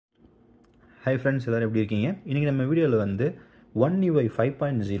Hi friends, எல்லாரும் எப்படி இருக்கீங்க? இன்னைக்கு நம்ம வீடியோவில் வந்து One UI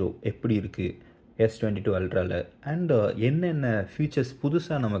 5.0 எப்படி இருக்குது S22 Ultraல அண்ட் என்னென்ன ஃபீச்சர்ஸ்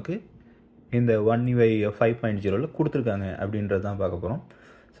புதுசாக நமக்கு இந்த One UI 5.0ல கொடுத்துருக்காங்க அப்படின்றது தான் பார்க்க போகிறோம்.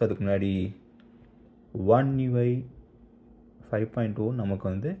 ஸோ அதுக்கு முன்னாடி One UI 5.0 நமக்கு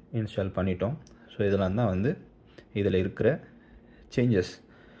வந்து இன்ஸ்டால் பண்ணிட்டோம். ஸோ இதெல்லாம் தான் வந்து இதில் இருக்கிற சேஞ்சஸ்.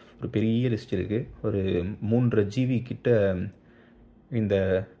 ஒரு பெரிய லிஸ்ட் இருக்குது. ஒரு 3.5 GB கிட்ட இந்த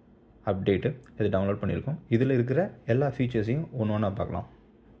அப்டேட்டு இது டவுன்லோட் பண்ணியிருக்கோம். இதில் இருக்கிற எல்லா ஃபீச்சர்ஸையும் ஒன்று ஒன்றா பார்க்கலாம்.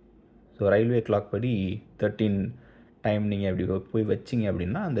 ஸோ ரயில்வே கிளாக் படி 13 டைம் நீங்கள் அப்படி போய் வச்சிங்க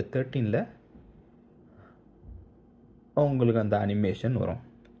அப்படின்னா அந்த 13ல் உங்களுக்கு அந்த அனிமேஷன் வரும்.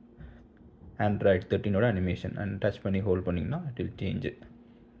 ஆண்ட்ராய்டு 13ஓட அனிமேஷன் அண்ட் டச் பண்ணி ஹோல்ட் பண்ணிங்கன்னா இட் வில் சேஞ்சு.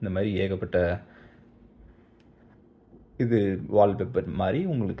 இந்த மாதிரி ஏகப்பட்ட இது வால்பேப்பர் மாதிரி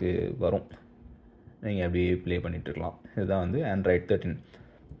உங்களுக்கு வரும். நீங்கள் அப்படியே ப்ளே பண்ணிகிட்ருக்கலாம். இதுதான் வந்து ஆண்ட்ராய்டு 13.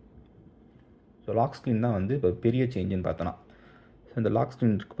 ஸோ லாக் ஸ்க்ரீன் தான் வந்து இப்போ பெரிய சேஞ்சுன்னு பார்த்தோன்னா. ஸோ இந்த லாக்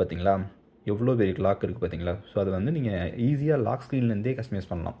ஸ்க்ரீன் இருக்குது பார்த்தீங்களா, எவ்வளோ பெரிய லாக் இருக்குது பார்த்தீங்களா. ஸோ அது வந்து நீங்கள் ஈஸியாக லாக் ஸ்க்ரீன்லேருந்தே கஸ்டமைஸ்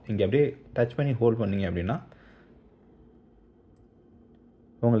பண்ணலாம். இங்கே அப்படியே டச் பண்ணி ஹோல்ட் பண்ணிங்க அப்படின்னா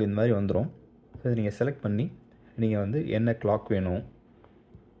உங்களுக்கு இந்த மாதிரி வந்துடும். ஸோ இதை நீங்கள் செலக்ட் பண்ணி நீங்கள் வந்து என்ன கிளாக் வேணும்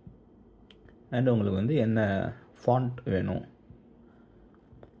அண்ட் உங்களுக்கு வந்து என்ன ஃபாண்ட் வேணும்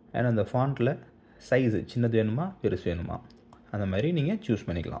அண்ட் அந்த ஃபாண்ட்டில் சைஸு சின்னது வேணுமா பெருசு வேணுமா அந்த மாதிரி நீங்கள் சூஸ்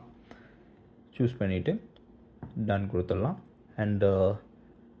பண்ணிக்கலாம். சூஸ் பண்ணிவிட்டு டன் கொடுத்துடலாம். அண்டு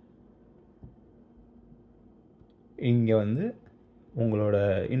இங்கே வந்து உங்களோட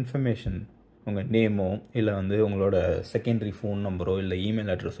இன்ஃபர்மேஷன், உங்கள் நேமோ இல்லை வந்து உங்களோட செகண்டரி ஃபோன் நம்பரோ இல்லை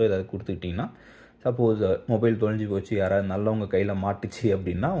இமெயில் அட்ரஸோ ஏதாவது கொடுத்துக்கிட்டிங்கன்னா, சப்போஸ் மொபைல் தொலைஞ்சி போச்சு, யாராவது நல்லவங்க கையில் மாட்டுச்சு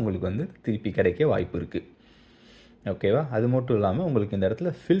அப்படின்னா உங்களுக்கு வந்து திருப்பி கிடைக்க வாய்ப்பு இருக்குது. ஓகேவா? அது மட்டும் இல்லாமல் உங்களுக்கு இந்த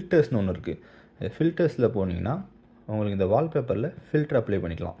இடத்துல ஃபில்டர்ஸ்னு ஒன்று இருக்குது. அது ஃபில்டர்ஸில் போனீங்கன்னா உங்களுக்கு இந்த வால்பேப்பரில் ஃபில்டர் அப்ளை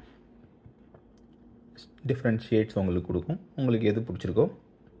பண்ணிக்கலாம். டிஃப்ரெண்ட் ஷேட்ஸ் உங்களுக்கு கொடுக்கும். உங்களுக்கு எது பிடிச்சிருக்கோ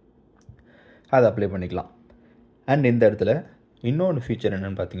அதை அப்ளை பண்ணிக்கலாம். அண்ட் இந்த இடத்துல இன்னொன்று ஃபீச்சர்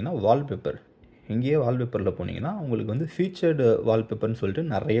என்னென்னு பார்த்தீங்கன்னா வால்பேப்பர். இங்கேயே வால்பேப்பரில் போனீங்கன்னா உங்களுக்கு வந்து ஃபீச்சர்டு வால்பேப்பர்னு சொல்லிட்டு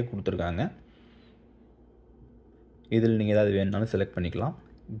நிறைய கொடுத்துருக்காங்க. இதில் நீங்கள் ஏதாவது வேணுனாலும் செலக்ட் பண்ணிக்கலாம்.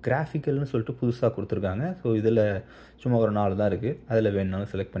 கிராஃபிக்கல்னு சொல்லிட்டு புதுசாக கொடுத்துருக்காங்க. ஸோ இதில் சும்மா ஒரு 4 தான் இருக்குது. அதில்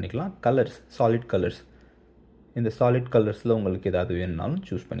வேணுனாலும் செலக்ட் பண்ணிக்கலாம். கலர்ஸ், சாலிட் கலர்ஸ், இந்த சாலிட் கலர்ஸில் உங்களுக்கு ஏதாவது வேணுனாலும்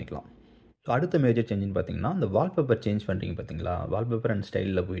சூஸ் பண்ணிக்கலாம். ஸோ அடுத்த மேஜர் சேஞ்சுன்னு பார்த்தீங்கன்னா இந்த வால்பேப்பர் சேஞ்ச் பண்ணுறீங்க பார்த்தீங்களா, வால்பேப்பர் அண்ட்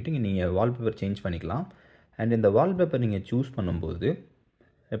ஸ்டைலில் போயிட்டு நீங்கள் வால்பேப்பர் சேஞ்ச் பண்ணிக்கலாம். அண்ட் இந்த வால்பேப்பர் நீங்கள் சூஸ் பண்ணும்போது,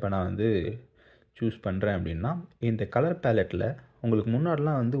 இப்போ நான் வந்து சூஸ் பண்ணுறேன் அப்படின்னா இந்த கலர் பேலட்டில் உங்களுக்கு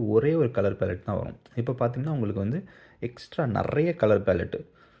முன்னாடிலாம் வந்து ஒரே ஒரு கலர் பேலட் தான் வரும். இப்போ பார்த்தீங்கன்னா உங்களுக்கு வந்து எக்ஸ்ட்ரா நிறைய கலர் பேலட்டு.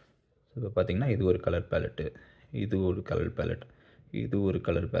 இப்போ பார்த்தீங்கன்னா இது ஒரு கலர் பேலட்டு, இது ஒரு கலர் பேலட், இது ஒரு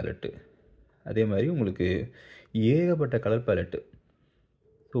கலர் பேலட்டு, அதே மாதிரி உங்களுக்கு ஏகப்பட்ட கலர் பேலட்டு.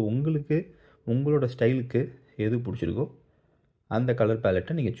 ஸோ உங்களுக்கு உங்களோட ஸ்டைலுக்கு எது பிடிச்சிருக்கோ அந்த கலர்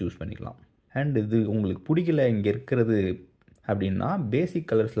பேலட்டை நீங்கள் சூஸ் பண்ணிக்கலாம். அண்ட் இது உங்களுக்கு பிடிக்கல இங்கே இருக்கிறது அப்படின்னா பேசிக்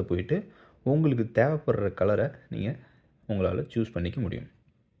கலர்ஸில் போயிட்டு உங்களுக்கு தேவைப்படுற கலரை நீங்கள் உங்களால் சூஸ் பண்ணிக்க முடியும்.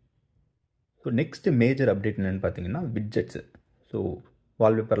 ஸோ நெக்ஸ்ட்டு மேஜர் அப்டேட் என்னென்னு பார்த்தீங்கன்னா விட்ஜெட்ஸு. ஸோ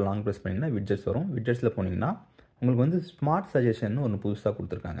வால்பேப்பர் லாங் ப்ரெஸ் பண்ணிங்கன்னா விட்ஜெட்ஸ் வரும். விட்ஜெட்ஸில் போனீங்கன்னா உங்களுக்கு வந்து ஸ்மார்ட் சஜஷன் ஒன்று புதுசாக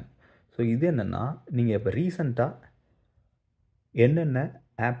கொடுத்துருக்காங்க. ஸோ இது என்னென்னா நீங்கள் இப்போ ரீசெண்டாக என்னென்ன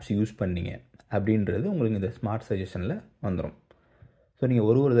ஆப்ஸ் யூஸ் பண்ணீங்க அப்படின்றது உங்களுக்கு இந்த ஸ்மார்ட் சஜஷனில் வந்துடும். ஸோ நீங்கள்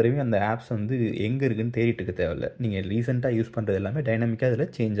ஒரு தடவையும் அந்த ஆப்ஸ் வந்து எங்கே இருக்குதுன்னு தேடிட்டு இருக்க தேவையில்லை. நீங்கள் ரீசெண்டாக யூஸ் பண்ணுறது எல்லாமே டைனாமிக்காக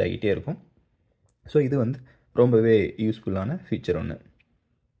இதில் சேஞ்ச் ஆகிட்டே இருக்கும். ஸோ இது வந்து ரொம்பவே யூஸ்ஃபுல்லான ஃபீச்சர் ஒன்று.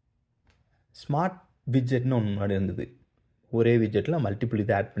 ஸ்மார்ட் விட்ஜெட்னு ஒன்று முன்னாடி இருந்தது. ஒரே விட்ஜெட்டில் மல்டிபிள்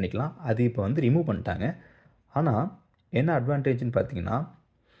இதை ஆட் பண்ணிக்கலாம். அது இப்போ வந்து ரிமூவ் பண்ணிட்டாங்க. ஆனால் என்ன அட்வான்டேஜ்னு பார்த்தீங்கன்னா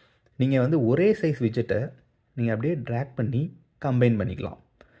நீங்கள் வந்து ஒரே சைஸ் விட்ஜெட்டை நீங்கள் அப்படியே ட்ராக் பண்ணி கம்பைன் பண்ணிக்கலாம்.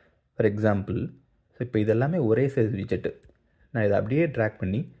 ஃபார் எக்ஸாம்பிள், ஸோ இப்போ இதெல்லாமே ஒரே சைஸ் விட்ஜெட்டு. நான் இதை அப்படியே ட்ராக்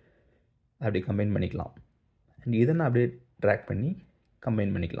பண்ணி அப்படியே கம்பைன் பண்ணிக்கலாம். அண்ட் இதை நான் அப்படியே ட்ராக் பண்ணி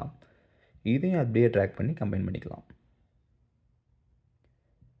கம்பைன் பண்ணிக்கலாம். இதையும் அப்படியே ட்ராக் பண்ணி கம்பைன் பண்ணிக்கலாம்.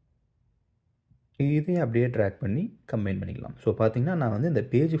 இதையும் அப்படியே ட்ராக் பண்ணி கம்பைன் பண்ணிக்கலாம். ஸோ பார்த்தீங்கன்னா நான் வந்து இந்த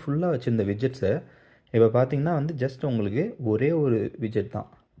பேஜ் ஃபுல்லாக வச்சுருந்த விட்ஜெட்ஸை இப்போ பார்த்தீங்கன்னா வந்து ஜஸ்ட் உங்களுக்கு ஒரே ஒரு விட்ஜெட்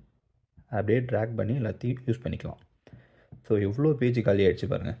தான் அப்படியே ட்ராக் பண்ணி எல்லாத்தையும் யூஸ் பண்ணிக்கலாம். ஸோ எவ்வளோ பேஜ் காலி ஆகிடுச்சு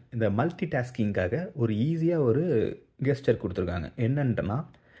பாருங்கள். இந்த மல்டி டாஸ்கிங்காக ஒரு ஈஸியாக ஒரு கெஸ்டர் கொடுத்துருக்காங்க. என்னன்ட்டுனா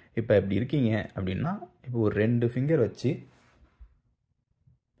இப்போ இப்படி இருக்கீங்க அப்படின்னா இப்போ ஒரு 2 ஃபிங்கர் வச்சு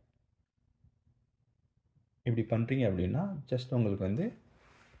இப்படி பண்ணுறீங்க அப்படின்னா ஜஸ்ட் உங்களுக்கு வந்து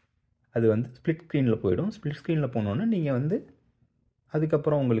அது வந்து ஸ்ப்ளிட் ஸ்க்ரீனில் போயிடும். ஸ்ப்ளிட் ஸ்க்ரீனில் போனோன்னே நீங்கள் வந்து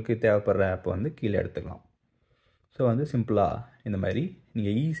அதுக்கப்புறம் உங்களுக்கு தேவைப்படுற ஆப்பை வந்து கீழே எடுத்துக்கலாம். ஸோ வந்து சிம்பிளாக இந்த மாதிரி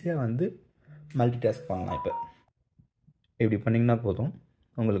நீங்கள் ஈஸியாக வந்து மல்டி டாஸ்க் பண்ணலாம். இப்போ இப்படி பண்ணிங்கன்னா போதும்,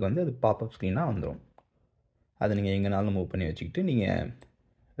 உங்களுக்கு வந்து அது பாப்அப் ஸ்க்ரீனாக வந்துடும். அதை நீங்கள் எங்கேனாலும் மூவ் பண்ணி வச்சுக்கிட்டு நீங்கள்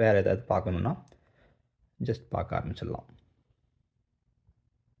வேறு ஏதாவது பார்க்கணுன்னா ஜஸ்ட் பார்க்க ஆரம்பிச்சிடலாம்.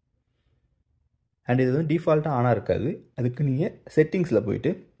 அண்ட் இது வந்து டிஃபால்ட்டாக ஆனாக இருக்காது. அதுக்கு நீங்கள் செட்டிங்ஸில்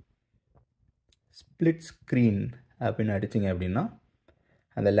போயிட்டு ஸ்ப்ளிட் ஸ்க்ரீன் அப்படின்னு அடிச்சிங்க அப்படின்னா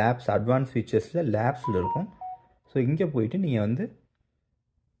அந்த லேப்ஸ் அட்வான்ஸ் ஃபீச்சர்ஸில் லேப்ஸில் இருக்கும். ஸோ இங்கே போயிட்டு நீங்கள் வந்து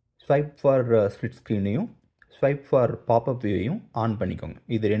swipe for split ஸ்க்ரீனையும் swipe for pop-up வியூவையும் on பண்ணிக்கோங்க.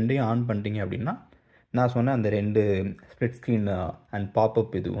 இது ரெண்டையும் ஆன் பண்ணிட்டீங்க அப்படின்னா நான் சொன்ன அந்த 2 ஸ்ப்ளிட் ஸ்க்ரீன் அண்ட்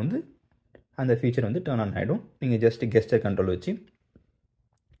பாப்அப் இது வந்து அந்த ஃபீச்சர் வந்து டர்ன் ஆன் ஆகிடும். நீங்கள் ஜஸ்ட் கெஸ்டர் கண்ட்ரோல் வச்சு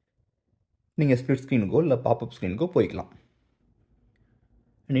நீங்கள் ஸ்ப்ளிட் ஸ்க்ரீனுக்கோ இல்லை பாப்அப் ஸ்க்ரீனுக்கோ போய்க்கலாம்.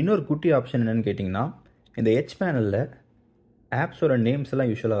 அண்ட் இன்னொரு குட்டி ஆப்ஷன் என்னென்னு கேட்டிங்கன்னா, இந்த ஹெச் பேனலில் ஆப்ஸோட நேம்ஸ் எல்லாம்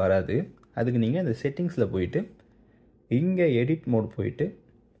யூஸ்வலாக வராது. அதுக்கு நீங்கள் இந்த செட்டிங்ஸில் போயிட்டு இங்கே எடிட் மோட் போயிட்டு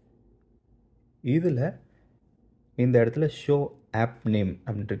இதில் இந்த இடத்துல ஷோ ஆப் நேம்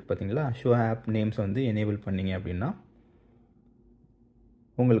அப்படின்ட்டு இருக்குது பார்த்தீங்களா, ஷோ ஆப் நேம்ஸ் வந்து எனேபிள் பண்ணிங்க அப்படின்னா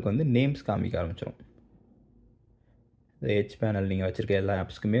உங்களுக்கு வந்து நேம்ஸ் காமிக்க ஆரம்பிச்சிடும். இந்த ஹெச் பேனல் நீங்கள் வச்சுருக்க எல்லா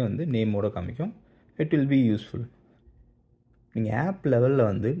ஆப்ஸ்க்குமே வந்து நேமோட காமிக்கும். It will be useful. நீங்கள் ஆப் லெவலில்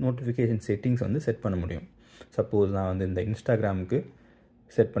வந்து நோட்டிஃபிகேஷன் செட்டிங்ஸ் வந்து செட் பண்ண முடியும். சப்போஸ் நான் வந்து இந்த இன்ஸ்டாகிராமுக்கு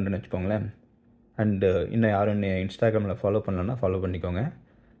செட் பண்ணுறேன்னு வச்சுக்கோங்களேன். அண்டு இன்னும் யாரும் என்ன இன்ஸ்டாகிராமில் ஃபாலோ பண்ணலன்னா ஃபாலோ பண்ணிக்கோங்க.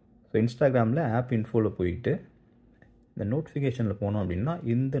 ஸோ இன்ஸ்டாகிராமில் ஆப் இன்ஃபோவில் போயிட்டு இந்த நோட்டிஃபிகேஷனில் போனோம் அப்படின்னா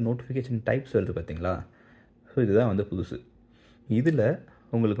இந்த நோட்டிஃபிகேஷன் டைப்ஸ் வருது பார்த்தீங்களா. ஸோ இதுதான் வந்து புதுசு. இதில்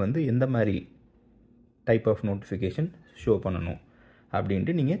உங்களுக்கு வந்து எந்த மாதிரி டைப் ஆஃப் நோட்டிஃபிகேஷன் ஷோ பண்ணணும்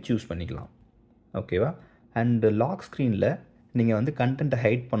அப்படின்ட்டு நீங்கள் சூஸ் பண்ணிக்கலாம். ஓகேவா. அண்டு லாக் ஸ்க்ரீனில் நீங்கள் வந்து கண்டென்ட்டை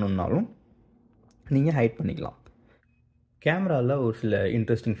ஹைட் பண்ணணுன்னாலும் நீங்கள் ஹைட் பண்ணிக்கலாம். கேமராவில் ஒரு சில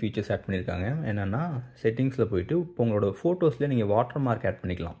இன்ட்ரெஸ்டிங் ஃபீச்சர்ஸ் ஆட் பண்ணியிருக்காங்க. என்னென்னா செட்டிங்ஸில் போயிட்டு இப்போ உங்களோட ஃபோட்டோஸில் நீங்கள் வாட்டர் மார்க் ஆட்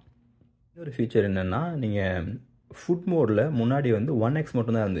பண்ணிக்கலாம். இன்னொரு ஃபீச்சர் என்னென்னா, நீங்கள் ஃபுட் மோடில் முன்னாடி வந்து 1x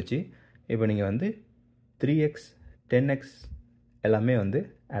மட்டும்தான் இருந்துச்சு. இப்போ நீங்கள் வந்து 3x 10x எல்லாமே வந்து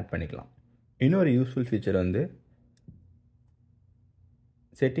ஆட் பண்ணிக்கலாம். இன்னொரு யூஸ்ஃபுல் ஃபீச்சர் வந்து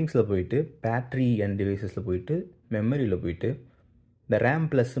செட்டிங்ஸில் போயிட்டு பேட்ரி அண்ட் டிவைசஸில் போயிட்டு மெமரியில் போயிட்டு இந்த ரேம்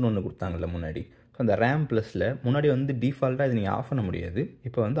ப்ளஸ்ன்னு ஒன்று கொடுத்தாங்கல்ல முன்னாடி. ஸோ அந்த ரேம் ப்ளஸில் முன்னாடி வந்து டிஃபால்ட்டாக இது நீங்கள் ஆஃப் பண்ண முடியாது.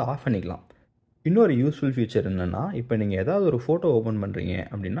 இப்போ வந்து ஆஃப் பண்ணிக்கலாம். இன்னொரு யூஸ்ஃபுல் ஃபீச்சர் என்னென்னா, இப்போ நீங்கள் ஏதாவது ஒரு ஃபோட்டோ ஓப்பன் பண்ணுறீங்க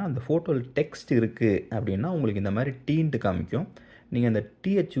அப்படின்னா அந்த ஃபோட்டோவில் டெக்ஸ்ட் இருக்குது அப்படின்னா உங்களுக்கு இந்த மாதிரி டீன்ட்டு காமிக்கும். நீங்கள் அந்த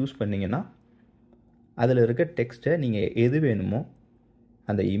டீயை சூஸ் பண்ணிங்கன்னா அதில் இருக்க டெக்ஸ்ட்டை நீங்கள் எது வேணுமோ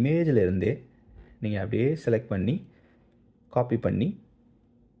அந்த இமேஜில் இருந்தே நீங்கள் அப்படியே செலக்ட் பண்ணி காப்பி பண்ணி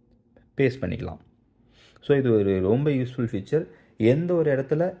பேஸ்ட் பண்ணிக்கலாம். ஸோ இது ஒரு ரொம்ப யூஸ்ஃபுல் ஃபீச்சர். எந்த ஒரு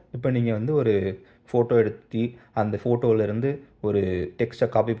இடத்துல இப்போ நீங்கள் வந்து ஒரு ஃபோட்டோ எடுத்து அந்த ஃபோட்டோவிலேருந்து ஒரு டெக்ஸ்ட்டை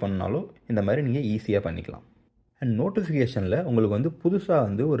காப்பி பண்ணாலும் இந்த மாதிரி நீங்கள் ஈஸியாக பண்ணிக்கலாம். அண்ட் நோட்டிஃபிகேஷனில் உங்களுக்கு வந்து புதுசாக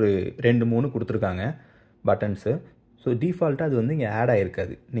வந்து ஒரு 2-3 கொடுத்துருக்காங்க பட்டன்ஸு. ஸோ டிஃபால்ட்டாக அது வந்து இங்கே ஆட்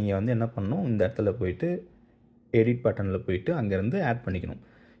ஆகிருக்காது. நீங்கள் வந்து என்ன பண்ணணும், இந்த இடத்துல போயிட்டு எடிட் பட்டனில் போயிட்டு அங்கேருந்து ஆட் பண்ணிக்கணும்.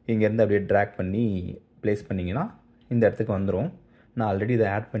 இங்கேருந்து அப்படியே ட்ராக் பண்ணி ப்ளேஸ் பண்ணிங்கன்னா இந்த இடத்துக்கு வந்துடும். நான் ஆல்ரெடி இதை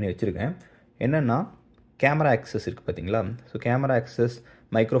ஆட் பண்ணி வச்சுருக்கேன். என்னென்னா கேமரா ஆக்சஸ் இருக்குது பார்த்தீங்களா. ஸோ கேமரா ஆக்சஸ்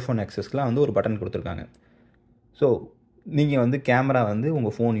மைக்ரோஃபோன் ஆக்சஸ்க்கெலாம் வந்து ஒரு பட்டன் கொடுத்துருக்காங்க. ஸோ நீங்கள் வந்து கேமரா வந்து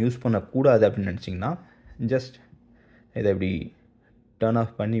உங்கள் ஃபோன் யூஸ் பண்ணக்கூடாது அப்படின்னு நினச்சிங்கன்னா ஜஸ்ட் இதை இப்படி டர்ன்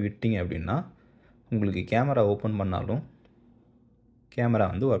ஆஃப் பண்ணி விட்டீங்க அப்படின்னா உங்களுக்கு கேமரா ஓப்பன் பண்ணாலும் கேமரா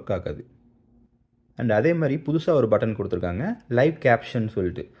வந்து ஒர்க் ஆகாது. அண்ட் அதே மாதிரி புதுசாக ஒரு பட்டன் கொடுத்துருக்காங்க லைவ் கேப்ஷன்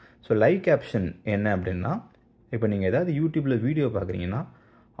சொல்லிட்டு. ஸோ லைவ் கேப்ஷன் என்ன அப்படின்னா, இப்போ நீங்கள் ஏதாவது யூடியூப்பில் வீடியோ பார்க்குறீங்கன்னா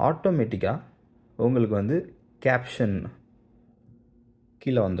ஆட்டோமேட்டிக்காக உங்களுக்கு வந்து கேப்ஷன்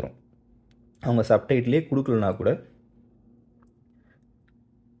கீழே வந்துடும். அவங்க சப்டைட்டிலே கொடுக்கலனா கூட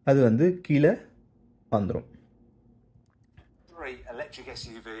அது வந்து கீழே வந்துடும். Electric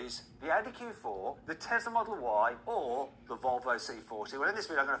SUVs, the Audi Q4, the Tesla Model Y, or the Volvo C40. Well, in this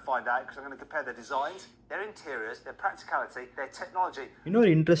video I'm going to find out because I'm going to compare their designs, their interiors, their practicality, their technology. இன்னொரு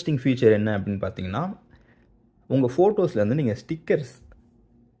interesting feature என்ன அப்படின்னு பார்த்தீங்கன்னா, உங்கள் ஃபோட்டோஸ்லேருந்து நீங்கள் stickers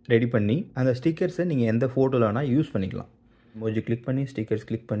ready பண்ணி அந்த ஸ்டிக்கர்ஸை நீங்கள் எந்த ஃபோட்டோவில் வேணால் யூஸ் பண்ணிக்கலாம். மோஜி கிளிக் பண்ணி ஸ்டிக்கர்ஸ்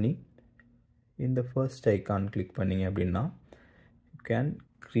கிளிக் பண்ணி இந்த ஃபர்ஸ்ட் ஐக்கான் கிளிக் பண்ணிங்க அப்படின்னா you can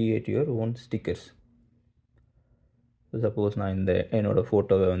create your own stickers. Suppose நான் இந்த என்னோடய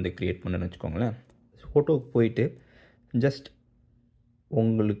ஃபோட்டோவை வந்து க்ரியேட் பண்ணேன்னு வச்சுக்கோங்களேன். ஃபோட்டோவுக்கு போயிட்டு ஜஸ்ட்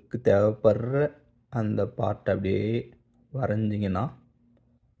உங்களுக்கு தேவைப்படுற அந்த பார்ட் அப்படியே வரைஞ்சிங்கன்னா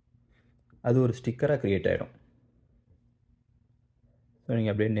அது ஒரு ஸ்டிக்கராக க்ரியேட் ஆகிடும். ஸோ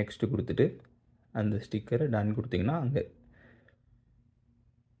நீங்கள் அப்படியே நெக்ஸ்ட்டு கொடுத்துட்டு அந்த ஸ்டிக்கரை டன் கொடுத்தீங்கன்னா அங்கே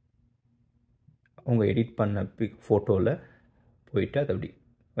உங்கள் எடிட் பண்ண ஃபோட்டோவில் போயிட்டு அதை அப்படி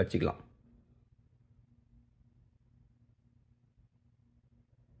வச்சுக்கலாம்.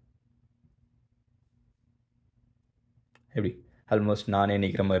 எப்படி ஆல்மோஸ்ட் நானே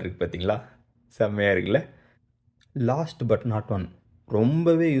நிற்கிற மாதிரி இருக்குது பார்த்தீங்களா, செம்மையாக இருக்குல்ல. லாஸ்ட் பட் நாட் ஒன்,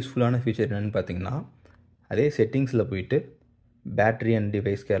 ரொம்பவே யூஸ்ஃபுல்லான ஃபீச்சர் என்னென்னு பார்த்தீங்கன்னா, அதே செட்டிங்ஸில் போயிட்டு பேட்ரி அண்ட்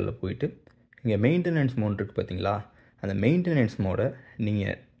டிவைஸ் கேரில் போயிட்டு இங்கே மெயின்டெனன்ஸ் மோட் இருக்குது பார்த்தீங்களா, அந்த மெயின்டெனன்ஸ் மோடை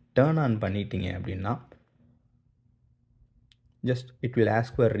நீங்கள் டேர்ன் ஆன் பண்ணிட்டீங்க அப்படின்னா just it will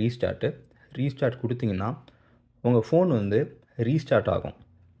ask for restart கொடுத்தீங்கன்னா உங்கள் ஃபோன் வந்து ரீஸ்டார்ட் ஆகும்.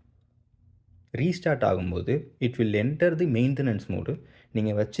 ரீஸ்டார்ட் ஆகும்போது it will enter the maintenance mode.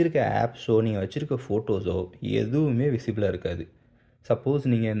 நீங்கள் வச்சுருக்க ஆப்ஸோ நீங்கள் வச்சுருக்க ஃபோட்டோஸோ எதுவுமே விசிபிளாக இருக்காது. சப்போஸ்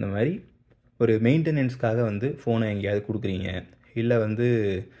நீங்கள் இந்த மாதிரி ஒரு மெயின்டெனன்ஸ்க்காக வந்து ஃபோனை எங்கேயாவது கொடுக்குறீங்க, இல்லை வந்து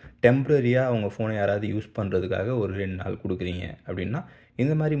டெம்ப்ரரியாக உங்கள் ஃபோனை யாராவது யூஸ் பண்ணுறதுக்காக ஒரு 2 நாள் கொடுக்குறீங்க அப்படின்னா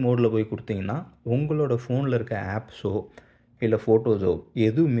இந்த மாதிரி மோடில் போய் கொடுத்தீங்கன்னா உங்களோட ஃபோனில் இருக்க ஆப்ஸோ இல்லை ஃபோட்டோஸோ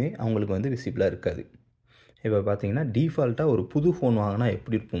எதுவுமே அவங்களுக்கு வந்து விசிபிளாக இருக்காது. இப்போ பார்த்தீங்கன்னா டிஃபால்ட்டாக ஒரு புது ஃபோன் வாங்கினா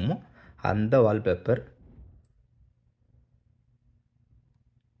எப்படி இருப்போமோ அந்த வால்பேப்பர்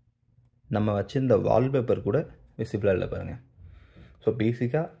நம்ம வச்சுருந்த வால்பேப்பர் கூட விசிபிளாக இல்லை பாருங்கள். ஸோ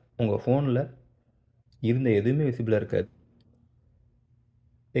பேசிக்காக உங்கள் ஃபோனில் இருந்த எதுவுமே விசிபிளாக இருக்காது.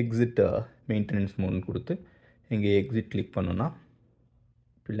 எக்ஸிட் மெயின்டெனன்ஸ் மோட்னு கொடுத்து இங்கே எக்ஸிட் கிளிக் பண்ணோன்னா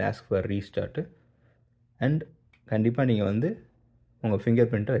will ask for restart. And கண்டிப்பாக நீங்கள் வந்து உங்கள் ஃபிங்கர்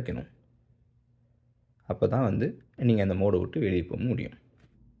பிரிண்ட்டை வைக்கணும். அப்போ தான் வந்து நீங்கள் அந்த மோடை விட்டு வெளியே போக முடியும்.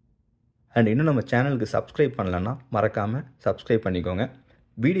 அண்ட் இன்னும் நம்ம சேனலுக்கு சப்ஸ்கிரைப் பண்ணலன்னா மறக்காமல் சப்ஸ்கிரைப் பண்ணிக்கோங்க.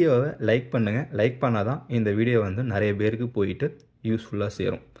 வீடியோவை லைக் பண்ணுங்கள். லைக் பண்ணால் தான் இந்த வீடியோ வந்து நிறைய பேருக்கு போயிட்டு யூஸ்ஃபுல்லாக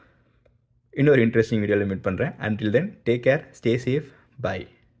சேரும். இன்னொரு இன்ட்ரெஸ்டிங் வீடியோவில் மீட் பண்ணுறேன். Until then take care, stay safe, by.